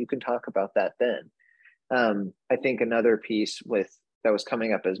back, you can talk about that then. I think another piece that was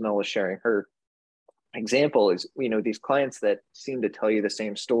coming up as Mel was sharing her example is, these clients that seem to tell you the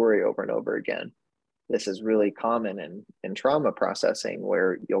same story over and over again. This is really common in trauma processing,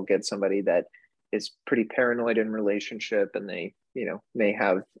 where you'll get somebody that is pretty paranoid in relationship, and they, may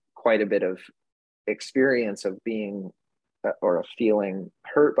have quite a bit of experience of being or of feeling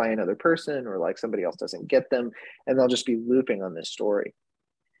hurt by another person, or like somebody else doesn't get them, and they'll just be looping on this story.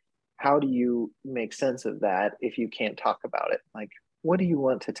 How do you make sense of that if you can't talk about it? Like, what do you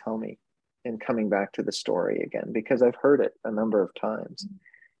want to tell me? And coming back to the story again, because I've heard it a number of times.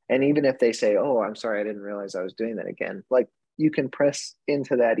 And even if they say, oh, I'm sorry, I didn't realize I was doing that again, like, you can press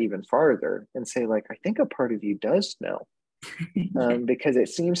into that even farther and say, like, I think a part of you does know. Because it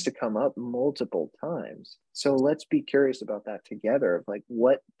seems to come up multiple times. So let's be curious about that together, of like,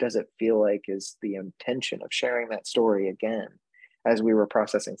 what does it feel like is the intention of sharing that story again, as we were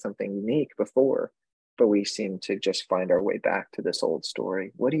processing something unique before, but we seem to just find our way back to this old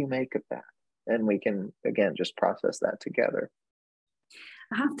story. What do you make of that? And we can, again, just process that together.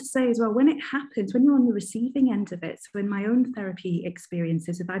 I have to say as well, when it happens, when you're on the receiving end of it, so in my own therapy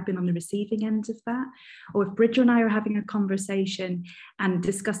experiences, if I've been on the receiving end of that, or if Bridger and I are having a conversation and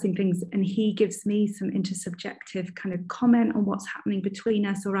discussing things, and he gives me some intersubjective kind of comment on what's happening between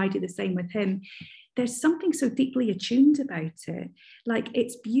us, or I do the same with him, there's something so deeply attuned about it. Like,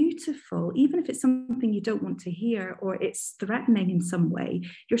 it's beautiful, even if it's something you don't want to hear, or it's threatening in some way,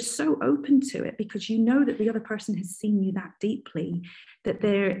 you're so open to it because you know that the other person has seen you that deeply, that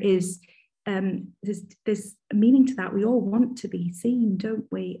there is, there's a meaning to that. We all want to be seen, don't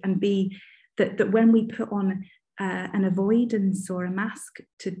we? And be that when we put on an avoidance or a mask,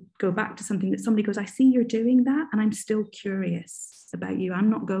 to go back to something, that somebody goes, I see you're doing that, and I'm still curious about you. I'm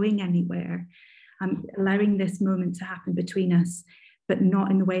not going anywhere. I'm allowing this moment to happen between us, but not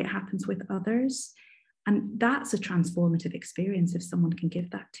in the way it happens with others. And that's a transformative experience if someone can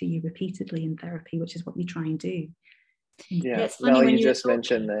give that to you repeatedly in therapy, which is what we try and do. Yeah, it's funny Mel, when you just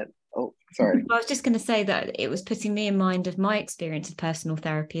mentioned that. Oh, sorry. I was just going to say that it was putting me in mind of my experience of personal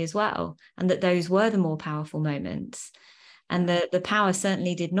therapy as well, and that those were the more powerful moments. And the power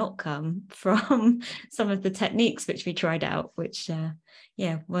certainly did not come from some of the techniques which we tried out, which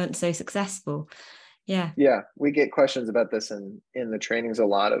weren't so successful. Yeah, we get questions about this in the trainings a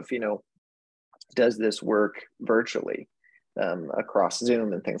lot of, does this work virtually across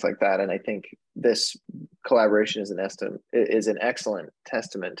Zoom and things like that? And I think this collaboration is an excellent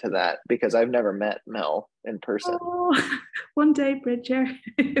testament to that, because I've never met Mel in person. Oh, one day, Bridger.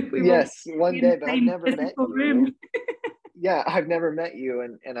 Yes, one day, but I've never met you. Room. Yeah, I've never met you,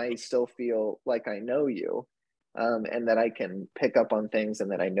 and I still feel like I know you, and that I can pick up on things,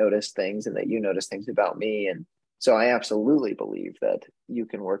 and that I notice things, and that you notice things about me. And so I absolutely believe that you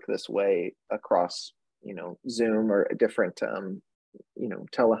can work this way across, Zoom or different,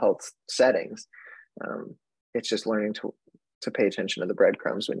 telehealth settings. It's just learning to pay attention to the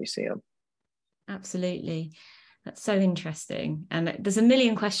breadcrumbs when you see them. Absolutely. That's so interesting. And there's a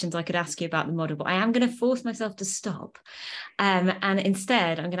million questions I could ask you about the model, but I am going to force myself to stop. And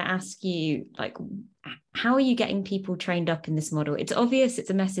instead, I'm going to ask you, like, how are you getting people trained up in this model? It's obvious it's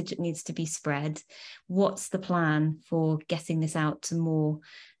a message that needs to be spread. What's the plan for getting this out to more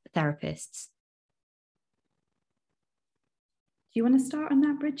therapists? Do you want to start on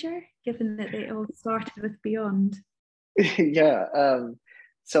that, Bridger, given that they all started with Beyond? Yeah.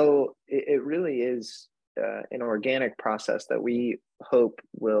 So it really is an organic process that we hope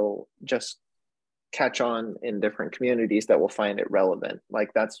will just catch on in different communities that will find it relevant.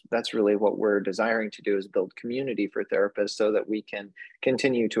 Like, that's really what we're desiring to do, is build community for therapists, so that we can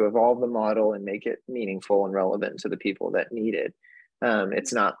continue to evolve the model and make it meaningful and relevant to the people that need it.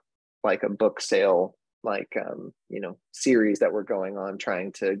 It's not like a book sale, like series that we're going on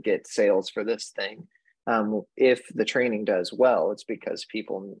trying to get sales for this thing. If the training does well, it's because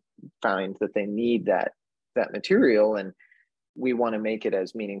people find that they need that material, and we want to make it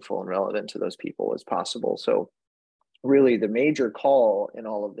as meaningful and relevant to those people as possible. So really the major call in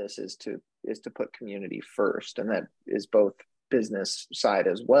all of this is to put community first, and that is both business side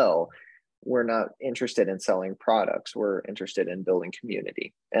as well. We're not interested in selling products. We're interested in building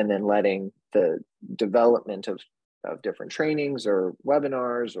community, and then letting the development of different trainings or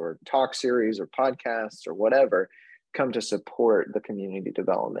webinars or talk series or podcasts or whatever come to support the community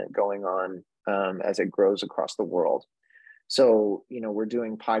development going on as it grows across the world. So, we're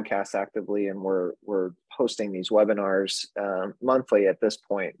doing podcasts actively, and we're hosting these webinars monthly at this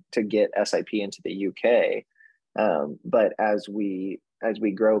point to get SIP into the UK. But as we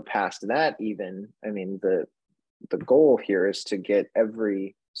grow past that, even, I mean, the goal here is to get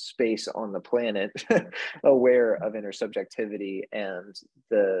every space on the planet aware of intersubjectivity and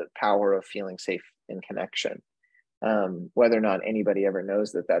the power of feeling safe in connection. whether or not anybody ever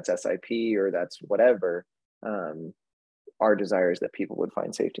knows that that's SIP or that's whatever. Our desire is that people would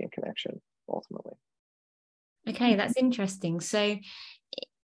find safety and connection ultimately. Okay, that's interesting. So,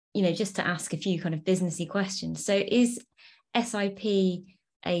 just to ask a few kind of businessy questions. So is SIP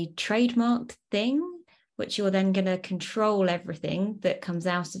a trademarked thing, which you're then going to control everything that comes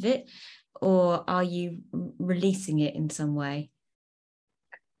out of it, or are you releasing it in some way?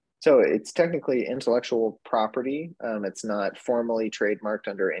 So it's technically intellectual property. It's not formally trademarked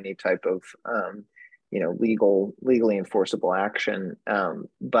under any type of, legally enforceable action.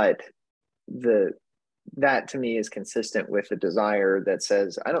 But that to me is consistent with the desire that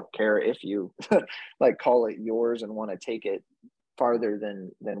says, I don't care if you like call it yours and want to take it farther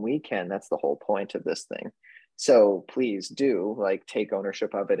than we can. That's the whole point of this thing. So please do like take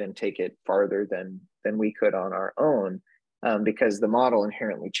ownership of it and take it farther than we could on our own. Because the model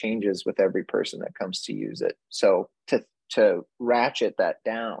inherently changes with every person that comes to use it. So to ratchet that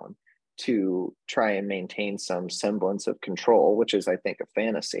down to try and maintain some semblance of control, which is, I think, a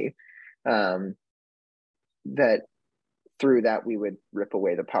fantasy, that through that we would rip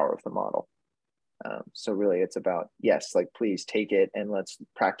away the power of the model. So really it's about, yes, like please take it and let's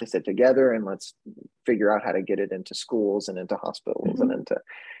practice it together and let's figure out how to get it into schools and into hospitals and into,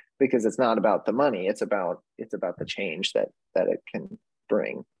 because it's not about the money, it's about the change that it can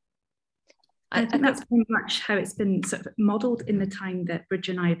bring. I think that's very much how it's been sort of modeled in the time that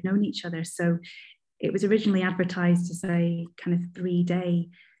Bridget and I have known each other. So it was originally advertised as a kind of 3-day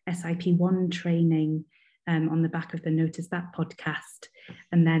SIP1 training on the back of the Notice That podcast.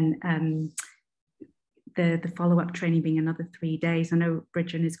 And then the follow-up training being another 3 days. I know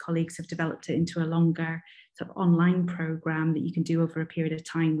Bridget and his colleagues have developed it into a longer sort of online program that you can do over a period of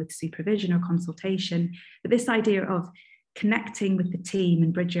time with supervision or consultation. But this idea of connecting with the team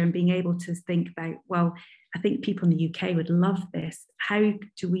and Bridget and being able to think about, well, I think people in the UK would love this. How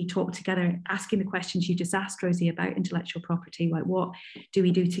do we talk together? Asking the questions you just asked, Rosie, about intellectual property, like what do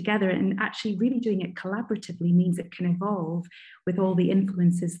we do together? And actually really doing it collaboratively means it can evolve with all the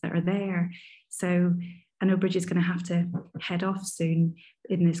influences that are there. So I know Bridget's going to have to head off soon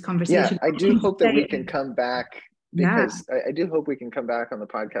in this conversation. Yeah, I do hope that we can come back because I do hope we can come back on the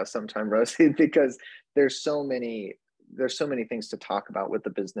podcast sometime, Rosie, because there's so many things to talk about with the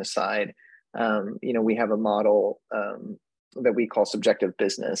business side. We have a model that we call subjective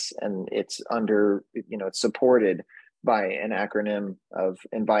business, and it's it's supported by an acronym of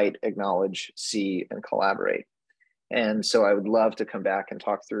invite, acknowledge, see, and collaborate. And so I would love to come back and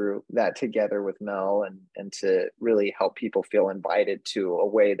talk through that together with Mel and to really help people feel invited to a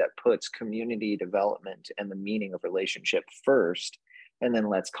way that puts community development and the meaning of relationship first, and then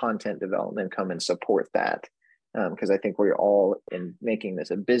lets content development come and support that. Because I think we're all, in making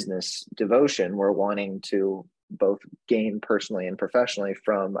this a business devotion, we're wanting to both gain personally and professionally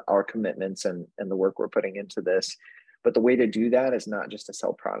from our commitments and the work we're putting into this. But the way to do that is not just to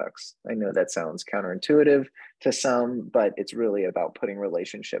sell products. I know that sounds counterintuitive to some, but it's really about putting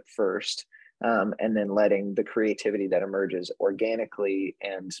relationship first, and then letting the creativity that emerges organically,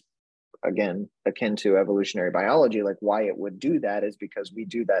 and again, akin to evolutionary biology, like why it would do that is because we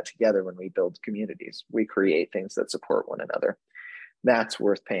do that together when we build communities. We create things that support one another. That's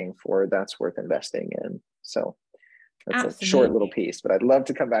worth paying for. That's worth investing in. So that's Absolutely. A short little piece, but I'd love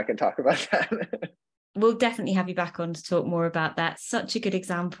to come back and talk about that. We'll definitely have you back on to talk more about that. Such a good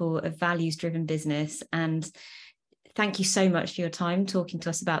example of values-driven business. And thank you so much for your time talking to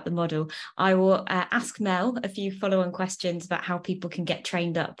us about the model. I will ask Mel a few follow-on questions about how people can get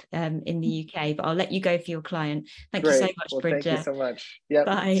trained up in the UK, but I'll let you go for your client. Thank you so much, Bridget. Thank you so much. Yeah.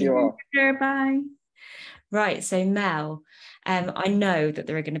 Bye. See you all. Bye. Right. So Mel, I know that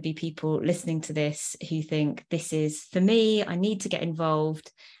there are going to be people listening to this who think this is for me, I need to get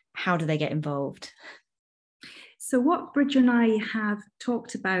involved. How do they get involved? So what Bridget and I have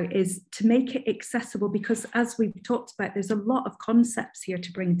talked about is to make it accessible, because as we've talked about, there's a lot of concepts here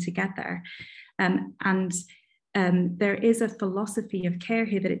to bring together. And there is a philosophy of care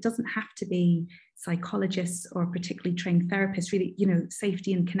here that it doesn't have to be psychologists or particularly trained therapists. Really,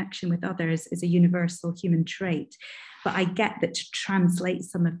 safety and connection with others is a universal human trait. But I get that to translate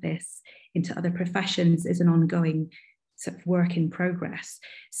some of this into other professions is an ongoing sort of work in progress.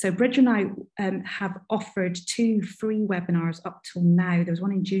 So Bridget and I have offered 2 free webinars up till now. There was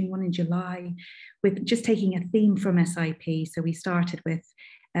one in June, one in July, with just taking a theme from SIP. So we started with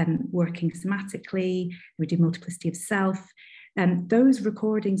working somatically, we do multiplicity of self, Those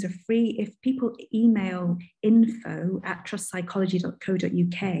recordings are free. If people email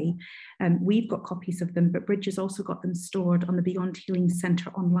info@trustpsychology.co.uk, we've got copies of them, but Bridger's also got them stored on the Beyond Healing Centre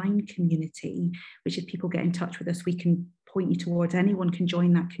online community, which if people get in touch with us, we can point you towards. Anyone can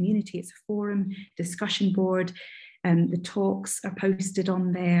join that community. It's a forum, discussion board, the talks are posted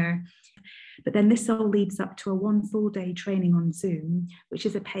on there. But then this all leads up to a 1 full day training on Zoom, which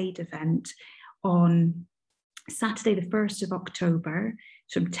is a paid event on Saturday, the 1st of October,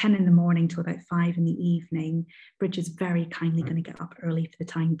 from 10 in the morning till about 5 in the evening. Bridget's very kindly going to get up early for the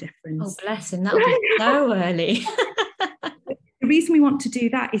time difference. Oh, bless him. That'll be so early. The reason we want to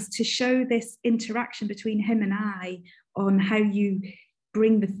do that is to show this interaction between him and I on how you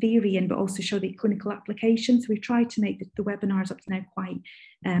bring the theory in, but also show the clinical application. So we've tried to make the webinars up to now quite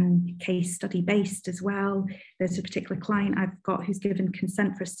case study based as well. There's a particular client I've got who's given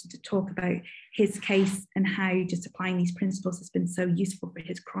consent for us to talk about his case and how just applying these principles has been so useful for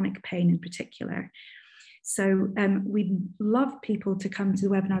his chronic pain in particular. So we'd love people to come to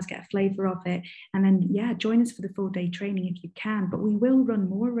the webinars, get a flavour of it, and then, join us for the full day training if you can. But we will run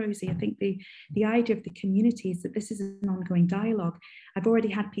more, Rosie. I think the idea of the community is that this is an ongoing dialogue. I've already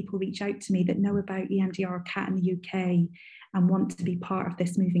had people reach out to me that know about EMDR or CAT in the UK and want to be part of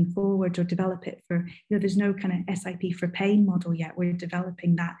this moving forward or develop it for, there's no kind of SIP for pain model yet. We're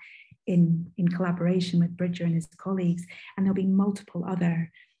developing that in collaboration with Bridger and his colleagues, and there'll be multiple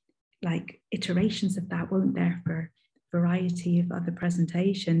other iterations of that, won't there, for variety of other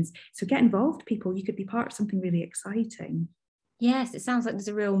presentations. So get involved, people. You could be part of something really exciting. Yes, it sounds like there's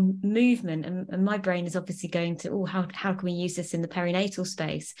a real movement, and my brain is obviously going to, how can we use this in the perinatal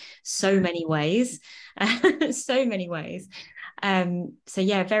space? So many ways, so many ways. So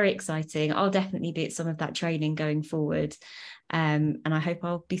yeah, very exciting. I'll definitely be at some of that training going forward. And I hope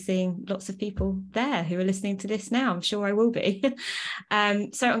I'll be seeing lots of people there who are listening to this now. I'm sure I will be. So I'm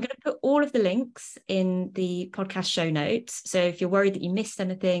going to put all of the links in the podcast show notes. So if you're worried that you missed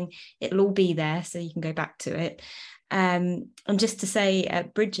anything, it'll all be there so you can go back to it. And just to say,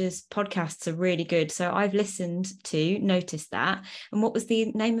 Bridger's podcasts are really good. So I've listened to Notice That. And what was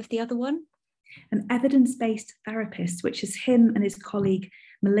the name of the other one? An evidence-based therapist, which is him and his colleague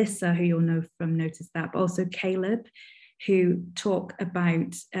Melissa, who you'll know from Notice That, but also Caleb, who talk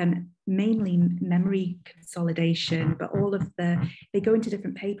about mainly memory consolidation, but they go into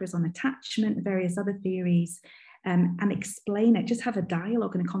different papers on attachment and various other theories, and explain it, just have a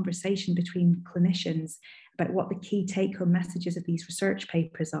dialogue and a conversation between clinicians about what the key take-home messages of these research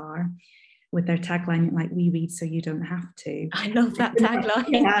papers are, with their tagline, we read so you don't have to. I love that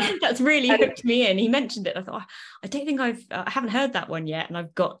tagline. Yeah. That's really hooked me in. He mentioned it. I thought, I don't think I haven't heard that one yet, and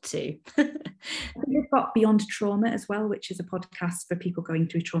I've got to. I think we've got Beyond Trauma as well, which is a podcast for people going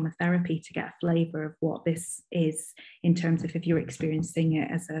through trauma therapy to get a flavour of what this is in terms of if you're experiencing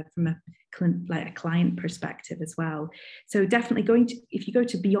it from a client perspective as well. So definitely if you go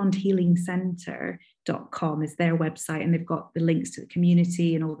to beyondhealingcentre.com is their website, and they've got the links to the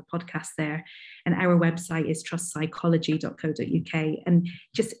community and all the podcasts there. And our website is trustpsychology.co.uk, and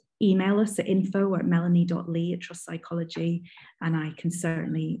just email us at info@melanie.lee@trustpsychology, and I can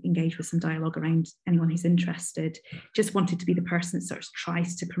certainly engage with some dialogue around anyone who's interested. Just wanted to be the person that sort of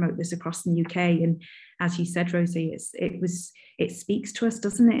tries to promote this across the UK. And as you said, Rosie, it speaks to us,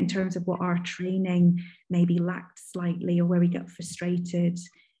 doesn't it, in terms of what our training maybe lacked slightly, or where we get frustrated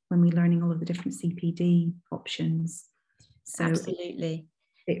when we're learning all of the different CPD options. So absolutely,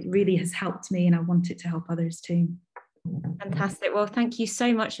 it really has helped me, and I want it to help others too. Fantastic. Well, thank you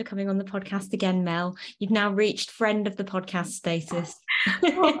so much for coming on the podcast again, Mel. You've now reached friend of the podcast status.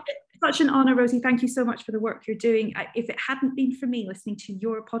 Such an honour, Rosie. Thank you so much for the work you're doing. If it hadn't been for me listening to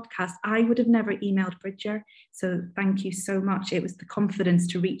your podcast, I would have never emailed Bridger. So thank you so much. It was the confidence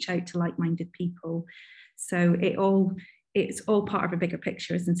to reach out to like-minded people. So it's all part of a bigger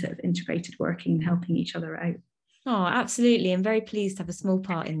picture, isn't it, of integrated working and helping each other out. Oh, absolutely. I'm very pleased to have a small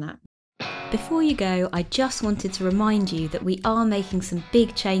part in that. Before you go, I just wanted to remind you that we are making some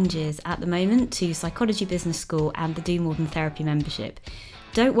big changes at the moment to Psychology Business School and the Do More Than Therapy membership.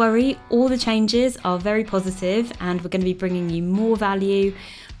 Don't worry, all the changes are very positive, and we're going to be bringing you more value,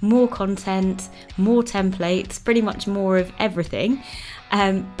 more content, more templates, pretty much more of everything.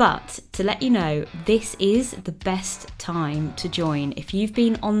 But to let you know, this is the best time to join. If you've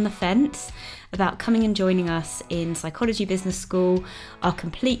been on the fence about coming and joining us in Psychology Business School, our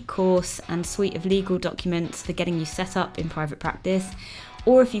complete course and suite of legal documents for getting you set up in private practice,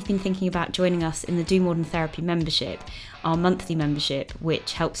 or if you've been thinking about joining us in the Do More Than Therapy membership, our monthly membership,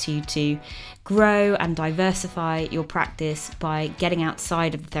 which helps you to grow and diversify your practice by getting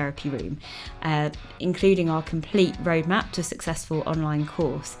outside of the therapy room, including our complete roadmap to a successful online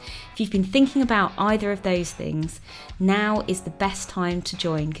course. If you've been thinking about either of those things, now is the best time to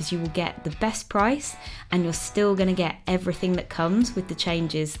join, because you will get the best price and you're still going to get everything that comes with the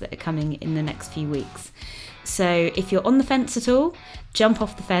changes that are coming in the next few weeks. So if you're on the fence at all, jump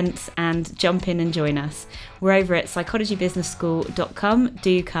off the fence and jump in and join us. We're over at psychologybusinessschool.com.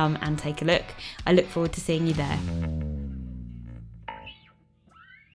 Do come and take a look. I look forward to seeing you there.